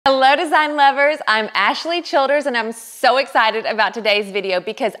Hello design lovers, I'm Ashley Childers and I'm so excited about today's video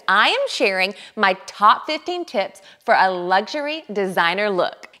because I am sharing my top 15 tips for a luxury designer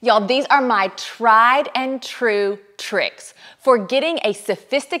look. Y'all, these are my tried and true tricks for getting a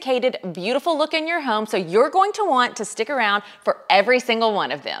sophisticated, beautiful look in your home, so you're going to want to stick around for every single one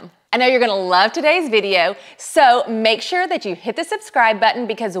of them. I know you're gonna love today's video, so make sure that you hit the subscribe button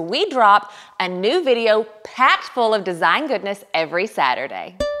because we drop a new video packed full of design goodness every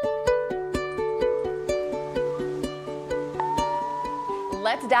Saturday.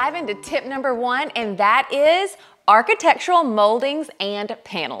 Let's dive into tip number one, and that is architectural moldings and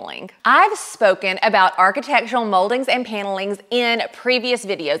paneling. I've spoken about architectural moldings and panelings in previous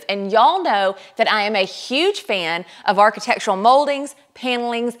videos, and y'all know that I am a huge fan of architectural moldings,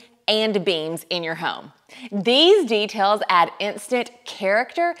 panelings, and beams in your home. These details add instant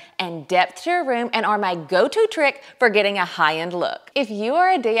character and depth to your room and are my go-to trick for getting a high-end look. If you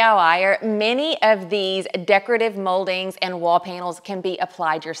are a DIYer, many of these decorative moldings and wall panels can be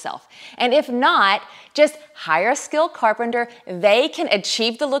applied yourself. And if not, just hire a skilled carpenter. They can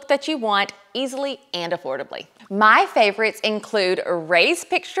achieve the look that you want easily and affordably. My favorites include raised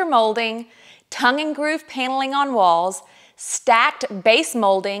picture molding, tongue and groove paneling on walls, stacked base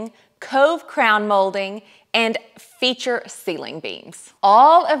molding, cove crown molding, and feature ceiling beams.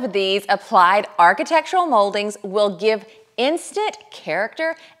 All of these applied architectural moldings will give instant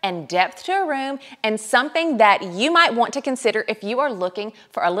character and depth to a room, and something that you might want to consider if you are looking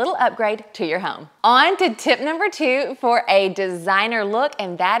for a little upgrade to your home. On to tip number two for a designer look,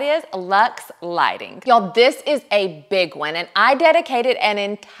 and that is Luxe Lighting. Y'all, this is a big one, and I dedicated an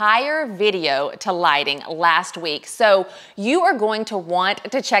entire video to lighting last week, so you are going to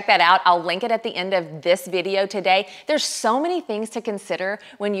want to check that out. I'll link it at the end of this video today. There's so many things to consider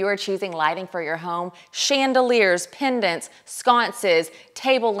when you are choosing lighting for your home. Chandeliers, pendants, sconces,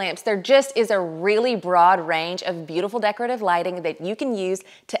 table lamps. There just is a really broad range of beautiful decorative lighting that you can use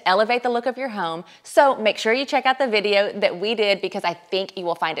to elevate the look of your home. So make sure you check out the video that we did because I think you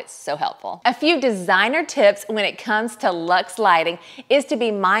will find it so helpful. A few designer tips when it comes to Luxe Lighting is to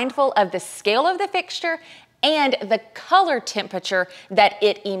be mindful of the scale of the fixture and the color temperature that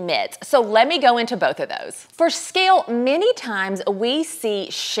it emits. So let me go into both of those. For scale, many times we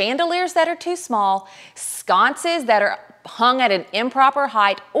see chandeliers that are too small, sconces that are hung at an improper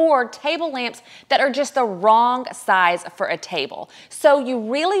height, or table lamps that are just the wrong size for a table. So you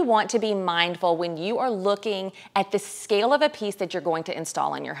really want to be mindful when you are looking at the scale of a piece that you're going to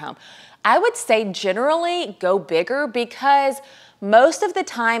install in your home. I would say generally go bigger because most of the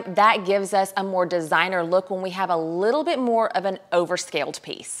time that gives us a more designer look when we have a little bit more of an overscaled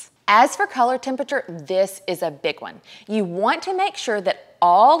piece. As for color temperature, this is a big one. You want to make sure that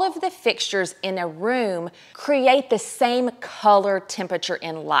all of the fixtures in a room create the same color, temperature,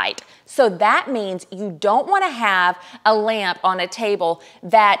 and light. So that means you don't want to have a lamp on a table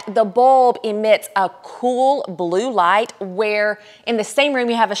that the bulb emits a cool blue light, where in the same room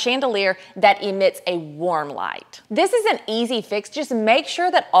you have a chandelier that emits a warm light. This is an easy fix. Just make sure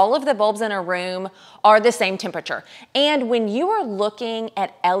that all of the bulbs in a room are the same temperature. And when you are looking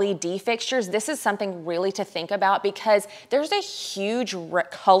at LED fixtures, this is something really to think about because there's a huge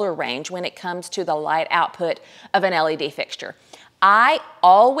color range when it comes to the light output of an LED fixture. I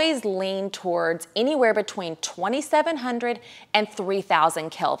always lean towards anywhere between 2700 and 3000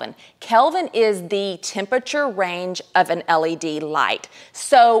 Kelvin. Kelvin is the temperature range of an LED light.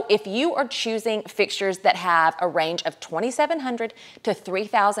 So if you are choosing fixtures that have a range of 2700 to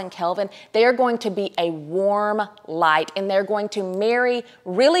 3000 Kelvin, they are going to be a warm light, and they're going to marry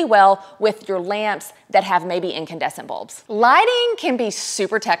really well with your lamps that have maybe incandescent bulbs. Lighting can be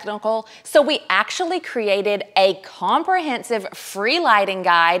super technical, so we actually created a comprehensive free lighting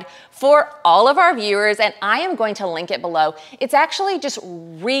guide for all of our viewers, and I am going to link it below. It's actually just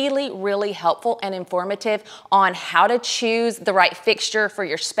really helpful and informative on how to choose the right fixture for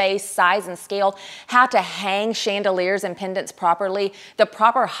your space, size, and scale, how to hang chandeliers and pendants properly, the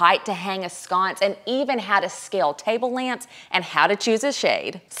proper height to hang a sconce, and even how to scale table lamps and how to choose a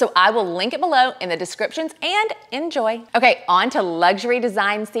shade. So I will link it below in the descriptions, and enjoy. Okay, on to luxury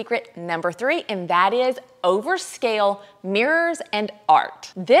design secret number three, and that is overscale mirrors and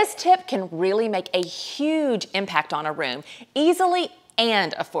art. This tip can really make a huge impact on a room, easily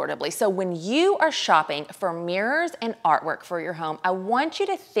and affordably. So when you are shopping for mirrors and artwork for your home, I want you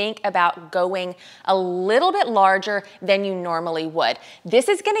to think about going a little bit larger than you normally would. This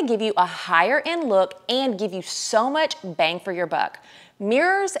is gonna give you a higher end look and give you so much bang for your buck.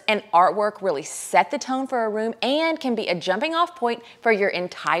 Mirrors and artwork really set the tone for a room and can be a jumping off point for your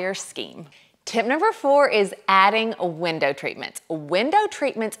entire scheme. Tip number 4 is adding window treatments. Window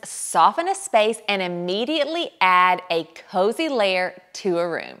treatments soften a space and immediately add a cozy layer to a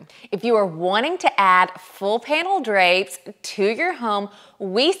room. If you are wanting to add full panel drapes to your home,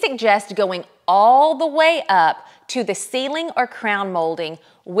 we suggest going all the way up to the ceiling or crown molding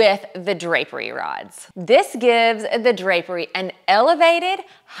with the drapery rods. This gives the drapery an elevated,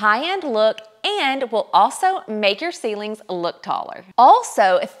 high-end look and will also make your ceilings look taller.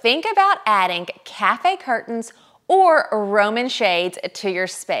 Also, think about adding cafe curtains or Roman shades to your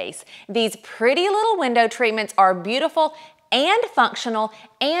space. These pretty little window treatments are beautiful and functional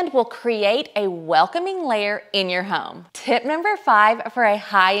and will create a welcoming layer in your home. Tip number 5 for a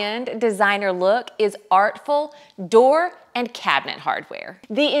high-end designer look is Artful door and cabinet hardware.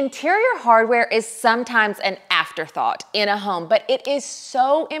 The interior hardware is sometimes an afterthought in a home, but it is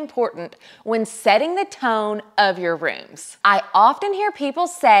so important when setting the tone of your rooms. I often hear people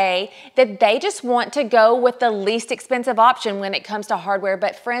say that they just want to go with the least expensive option when it comes to hardware,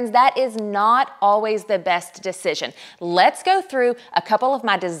 but friends, that is not always the best decision. Let's go through a couple of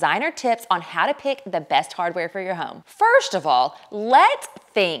my designer tips on how to pick the best hardware for your home. First of all, let's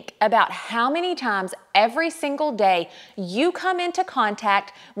think about how many times every single day you come into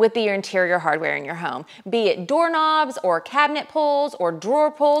contact with the interior hardware in your home. Be it doorknobs or cabinet pulls or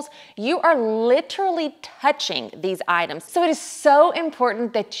drawer pulls, you are literally touching these items. So it is so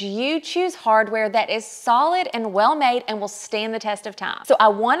important that you choose hardware that is solid and well made and will stand the test of time. So I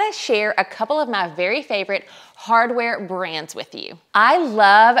want to share a couple of my very favorite hardware brands with you. I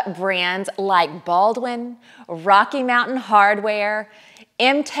love brands like Baldwin, Rocky Mountain Hardware,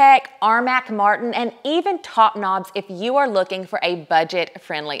 M-Tech, Armac Martin, and even Top Knobs if you are looking for a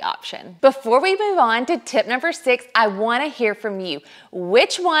budget-friendly option. Before we move on to tip number 6, I want to hear from you.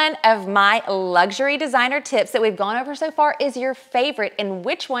 Which one of my luxury designer tips that we've gone over so far is your favorite, and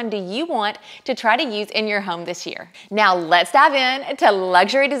which one do you want to try to use in your home this year? Now let's dive in to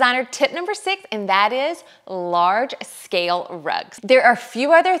luxury designer tip number 6, and that is large-scale rugs. There are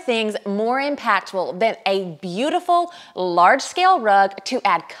few other things more impactful than a beautiful large-scale rug to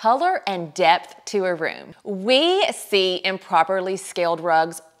add color and depth to a room. We see improperly scaled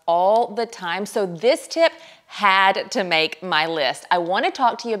rugs all the time, so this tip had to make my list. I want to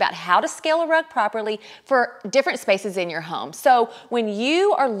talk to you about how to scale a rug properly for different spaces in your home. So when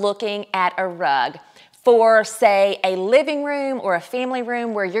you are looking at a rug for, say, a living room or a family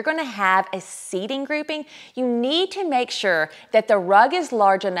room where you're going to have a seating grouping, you need to make sure that the rug is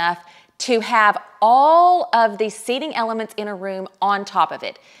large enough to have all of the seating elements in a room on top of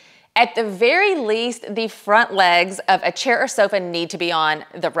it. At the very least, the front legs of a chair or sofa need to be on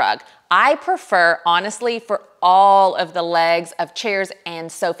the rug. I prefer, honestly, for all of the legs of chairs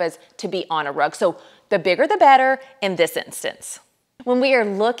and sofas to be on a rug. So the bigger the better in this instance. When we are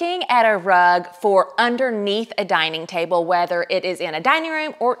looking at a rug for underneath a dining table, whether it is in a dining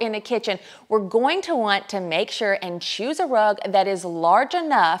room or in a kitchen, we're going to want to make sure and choose a rug that is large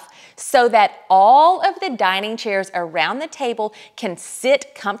enough so that all of the dining chairs around the table can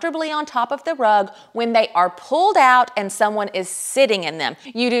sit comfortably on top of the rug when they are pulled out and someone is sitting in them.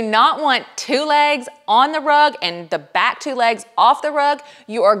 You do not want 2 legs on the rug and the back 2 legs off the rug.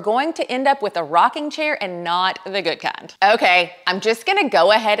 You are going to end up with a rocking chair and not the good kind. Okay, I'm just gonna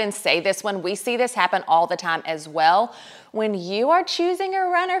go ahead and say this one. We see this happen all the time as well. When you are choosing a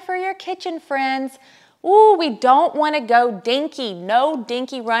runner for your kitchen, friends, ooh, we don't want to go dinky. No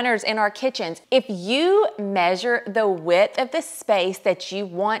dinky runners in our kitchens. If you measure the width of the space that you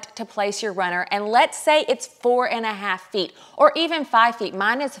want to place your runner, and let's say it's 4.5 feet or even 5 feet,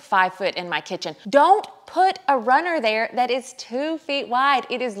 mine is 5 foot in my kitchen, don't put a runner there that is 2 feet wide.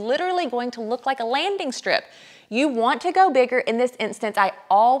 It is literally going to look like a landing strip. You want to go bigger. In this instance, I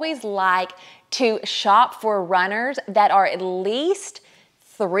always like to shop for runners that are at least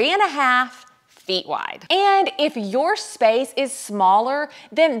 3.5 feet wide. And if your space is smaller,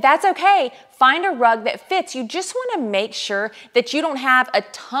 then that's okay. Find a rug that fits. You just want to make sure that you don't have a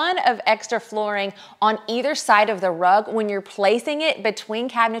ton of extra flooring on either side of the rug when you're placing it between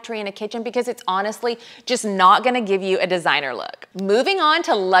cabinetry and a kitchen, because it's honestly just not going to give you a designer look. Moving on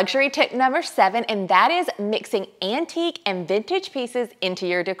to luxury tip number 7, and that is mixing antique and vintage pieces into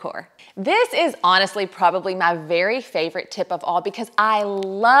your decor. This is honestly probably my very favorite tip of all because I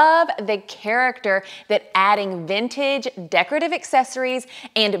love the character that adding vintage decorative accessories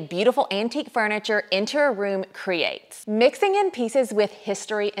and beautiful antique furniture into a room creates. Mixing in pieces with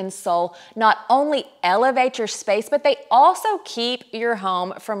history and soul not only elevate your space, but they also keep your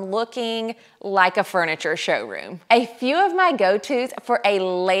home from looking like a furniture showroom. A few of my go-tos for a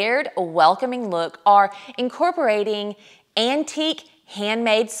layered, welcoming look are incorporating antique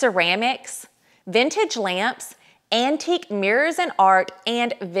handmade ceramics, vintage lamps, antique mirrors and art,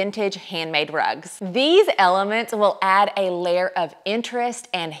 and vintage handmade rugs. These elements will add a layer of interest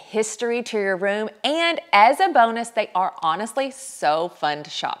and history to your room, and as a bonus, they are honestly so fun to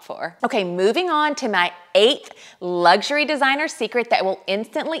shop for. Okay, moving on to my 8th luxury designer secret that will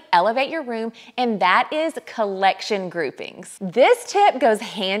instantly elevate your room, and that is collection groupings. This tip goes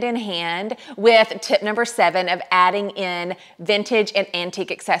hand in hand with tip number 7 of adding in vintage and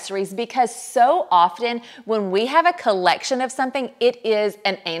antique accessories, because so often when we have a collection of something, it is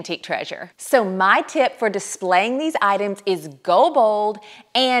an antique treasure. So my tip for displaying these items is go bold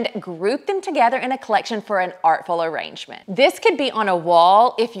and group them together in a collection for an artful arrangement. This could be on a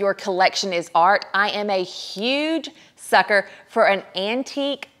wall if your collection is art. I am a huge sucker for an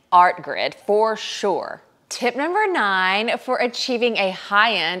antique art grid for sure. Tip number 9 for achieving a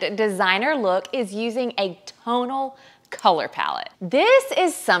high-end designer look is using a tonal color palette. This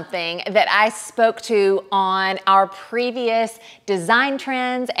is something that I spoke to on our previous design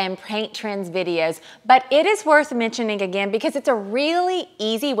trends and paint trends videos, but it is worth mentioning again because it's a really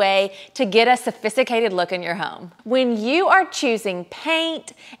easy way to get a sophisticated look in your home. When you are choosing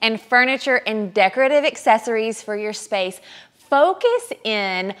paint and furniture and decorative accessories for your space, focus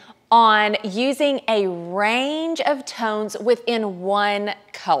in on using a range of tones within one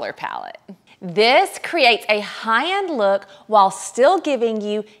color palette. This creates a high-end look while still giving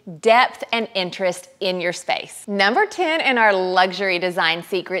you depth and interest in your space. Number 10 in our luxury design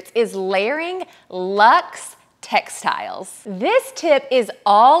secrets is layering luxe textiles. This tip is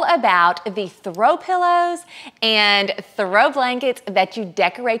all about the throw pillows and throw blankets that you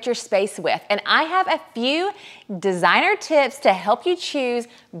decorate your space with. And I have a few designer tips to help you choose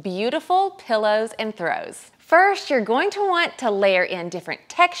beautiful pillows and throws. First, you're going to want to layer in different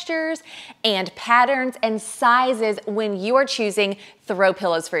textures and patterns and sizes when you are choosing throw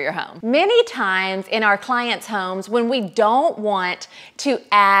pillows for your home. Many times in our clients' homes, when we don't want to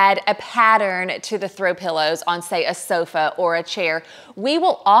add a pattern to the throw pillows on, say, a sofa or a chair, we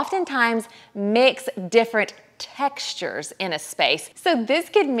will oftentimes mix different textures in a space. So this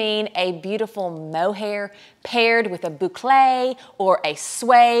could mean a beautiful mohair paired with a boucle or a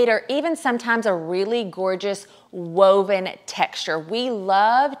suede, or even sometimes a really gorgeous woven texture. We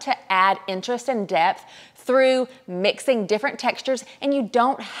love to add interest and depth through mixing different textures, and you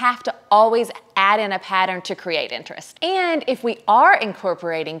don't have to always add in a pattern to create interest. And if we are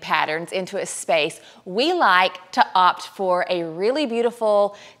incorporating patterns into a space, we like to opt for a really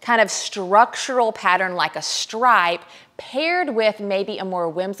beautiful kind of structural pattern like a stripe paired with maybe a more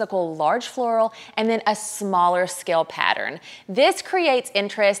whimsical large floral and then a smaller scale pattern. This creates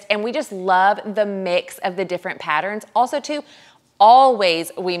interest, and we just love the mix of the different patterns. Also too,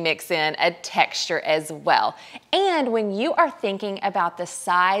 always we mix in a texture as well. And when you are thinking about the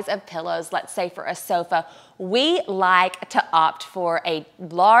size of pillows, let's say for a sofa, we like to opt for a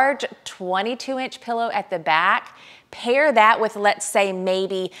large 22-inch pillow at the back. Pair that with, let's say,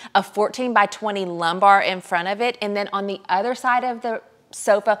 maybe a 14 by 20 lumbar in front of it, and then on the other side of the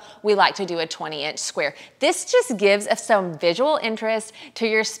sofa, we like to do a 20-inch square. This just gives us some visual interest to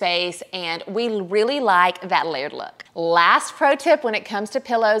your space, and we really like that layered look. Last pro tip when it comes to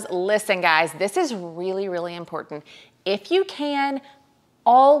pillows, listen guys, this is really, really important. If you can,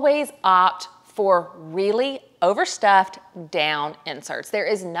 always opt for really overstuffed down inserts. There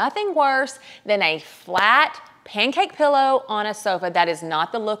is nothing worse than a flat pancake pillow on a sofa. That is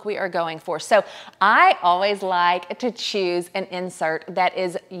not the look we are going for. So I always like to choose an insert that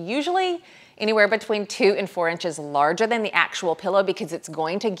is usually anywhere between 2 and 4 inches larger than the actual pillow, because it's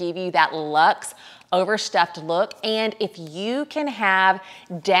going to give you that luxe overstuffed look. And if you can have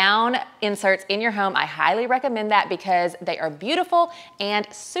down inserts in your home, I highly recommend that because they are beautiful and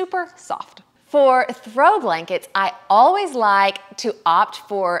super soft. For throw blankets, I always like to opt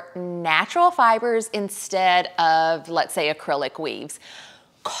for natural fibers instead of, let's say, acrylic weaves.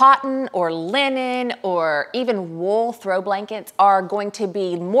 Cotton or linen or even wool throw blankets are going to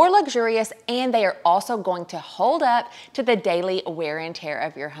be more luxurious, and they are also going to hold up to the daily wear and tear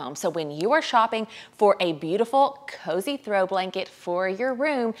of your home. So when you are shopping for a beautiful, cozy throw blanket for your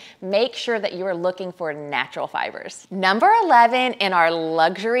room, make sure that you are looking for natural fibers. Number 11 in our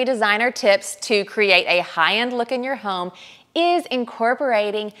luxury designer tips to create a high-end look in your home is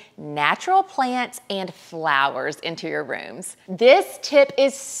incorporating natural plants and flowers into your rooms. This tip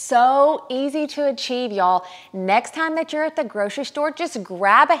is so easy to achieve, y'all. Next time that you're at the grocery store, just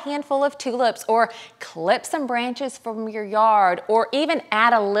grab a handful of tulips or clip some branches from your yard, or even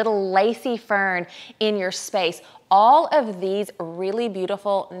add a little lacy fern in your space. all of these really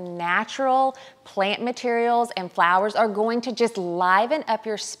beautiful natural plant materials and flowers are going to just liven up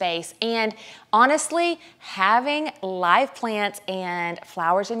your space. And honestly, having live plants and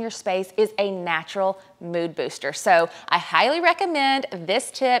flowers in your space is a natural mood booster. So I highly recommend this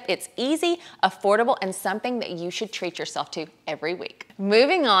tip. It's easy, affordable, and something that you should treat yourself to every week.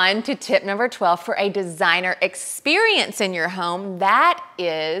 Moving on to tip number 12 for a designer experience in your home, that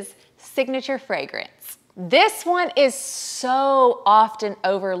is signature fragrance. This one is so often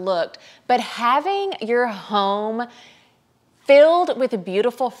overlooked, but having your home filled with a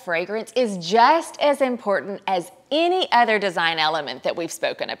beautiful fragrance is just as important as any other design element that we've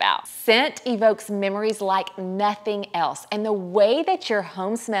spoken about. Scent evokes memories like nothing else, and the way that your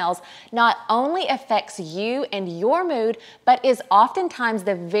home smells not only affects you and your mood, but is oftentimes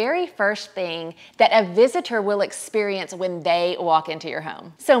the very first thing that a visitor will experience when they walk into your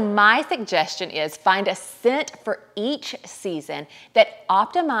home. So my suggestion is find a scent for each season that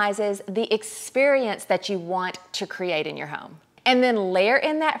optimizes the experience that you want to create in your home. And then layer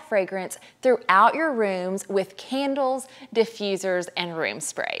in that fragrance throughout your rooms with candles, diffusers, and room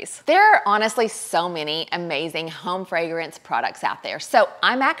sprays. There are honestly so many amazing home fragrance products out there. So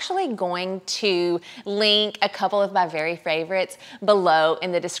I'm actually going to link a couple of my very favorites below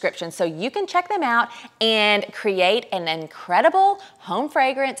in the description so you can check them out and create an incredible home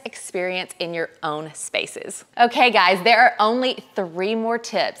fragrance experience in your own spaces. Okay guys, there are only 3 more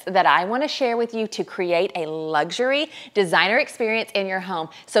tips that I want to share with you to create a luxury designer experience in your home.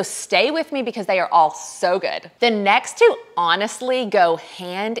 So stay with me because they are all so good. The next 2 honestly go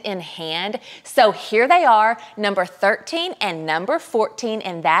hand in hand. So here they are, number 13 and number 14,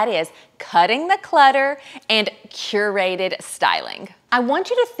 and that is cutting the clutter and curated styling. I want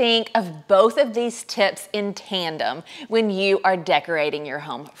you to think of both of these tips in tandem when you are decorating your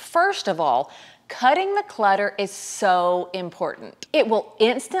home. First of all, cutting the clutter is so important. It will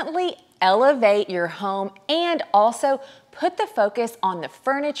instantly elevate your home and also put the focus on the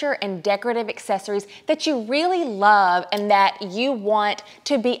furniture and decorative accessories that you really love and that you want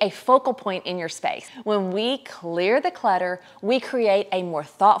to be a focal point in your space. When we clear the clutter, we create a more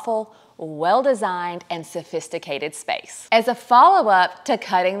thoughtful, well-designed, and sophisticated space. As a follow-up to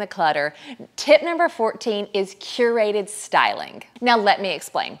cutting the clutter, tip number 14 is curated styling. Now let me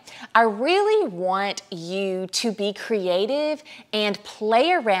explain. I really want you to be creative and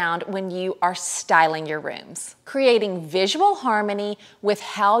play around when you are styling your rooms. Creating visual harmony with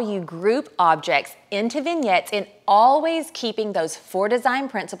how you group objects into vignettes and always keeping those 4 design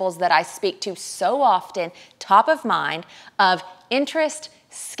principles that I speak to so often top of mind of interest,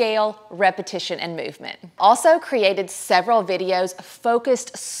 scale, repetition, and movement. Also created several videos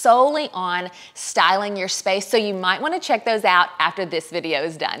focused solely on styling your space, so you might want to check those out after this video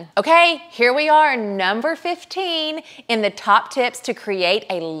is done. Okay, here we are, number 15 in the top tips to create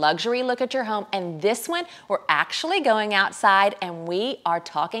a luxury look at your home, and this one we're actually going outside and we are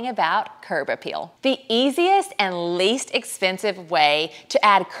talking about curb appeal. The easiest and least expensive way to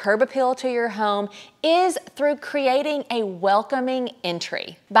add curb appeal to your home is through creating a welcoming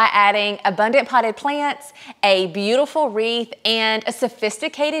entry. By adding abundant potted plants, a beautiful wreath, and a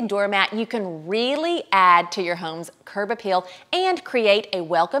sophisticated doormat, you can really add to your home's curb appeal and create a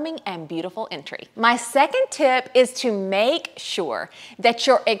welcoming and beautiful entry. My second tip is to make sure that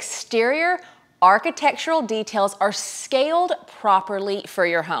your exterior architectural details are scaled properly for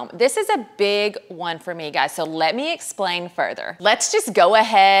your home. This is a big one for me, guys, so let me explain further. Let's just go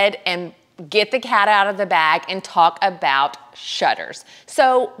ahead and get the cat out of the bag and talk about shutters.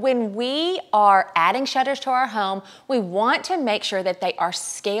 So when we are adding shutters to our home, we want to make sure that they are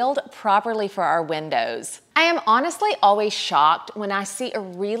scaled properly for our windows. I am honestly always shocked when I see a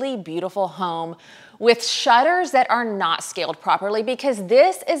really beautiful home with shutters that are not scaled properly, because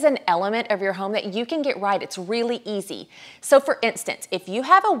this is an element of your home that you can get right. It's really easy. So for instance, if you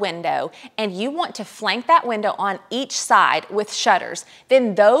have a window and you want to flank that window on each side with shutters,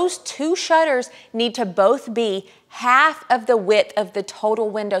 then those 2 shutters need to both be half of the width of the total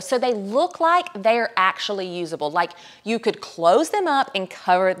window so they look like they're actually usable, like you could close them up and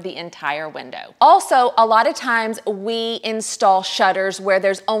cover the entire window. Also, a lot of times we install shutters where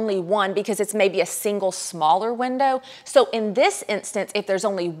there's only one because it's maybe a single smaller window. So in this instance, if there's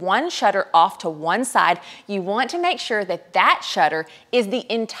only one shutter off to one side, you want to make sure that that shutter is the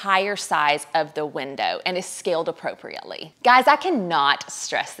entire size of the window and is scaled appropriately. Guys, I cannot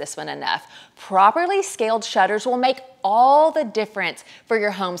stress this one enough. Properly scaled shutters will make all the difference for your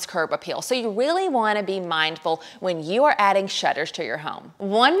home's curb appeal. So you really want to be mindful when you are adding shutters to your home.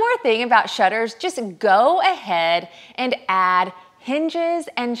 One more thing about shutters, just go ahead and add hinges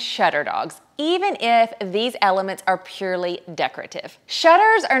and shutter dogs, even if these elements are purely decorative.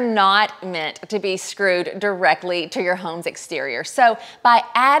 Shutters are not meant to be screwed directly to your home's exterior. So by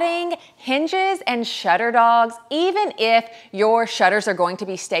adding hinges and shutter dogs, even if your shutters are going to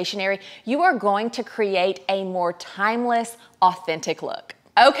be stationary, you are going to create a more timeless, authentic look.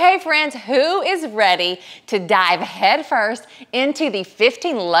 Okay, friends, who is ready to dive headfirst into the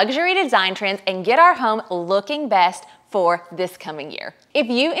 15 luxury design trends and get our home looking best for this coming year? If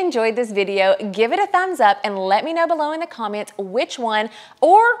you enjoyed this video, give it a thumbs up and let me know below in the comments which one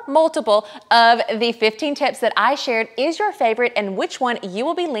or multiple of the 15 tips that I shared is your favorite and which one you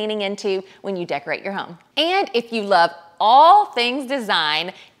will be leaning into when you decorate your home. And if you love all things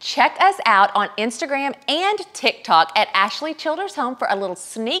design, check us out on Instagram and TikTok at Ashley Childers Home for a little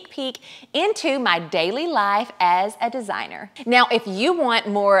sneak peek into my daily life as a designer. Now, if you want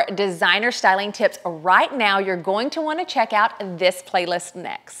more designer styling tips right now, you're going to want to check out this playlist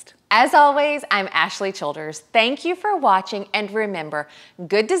next. As always, I'm Ashley Childers. Thank you for watching, and remember,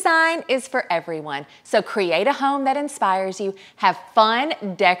 good design is for everyone. So create a home that inspires you, have fun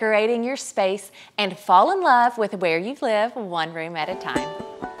decorating your space, and fall in love with where you live one room at a time.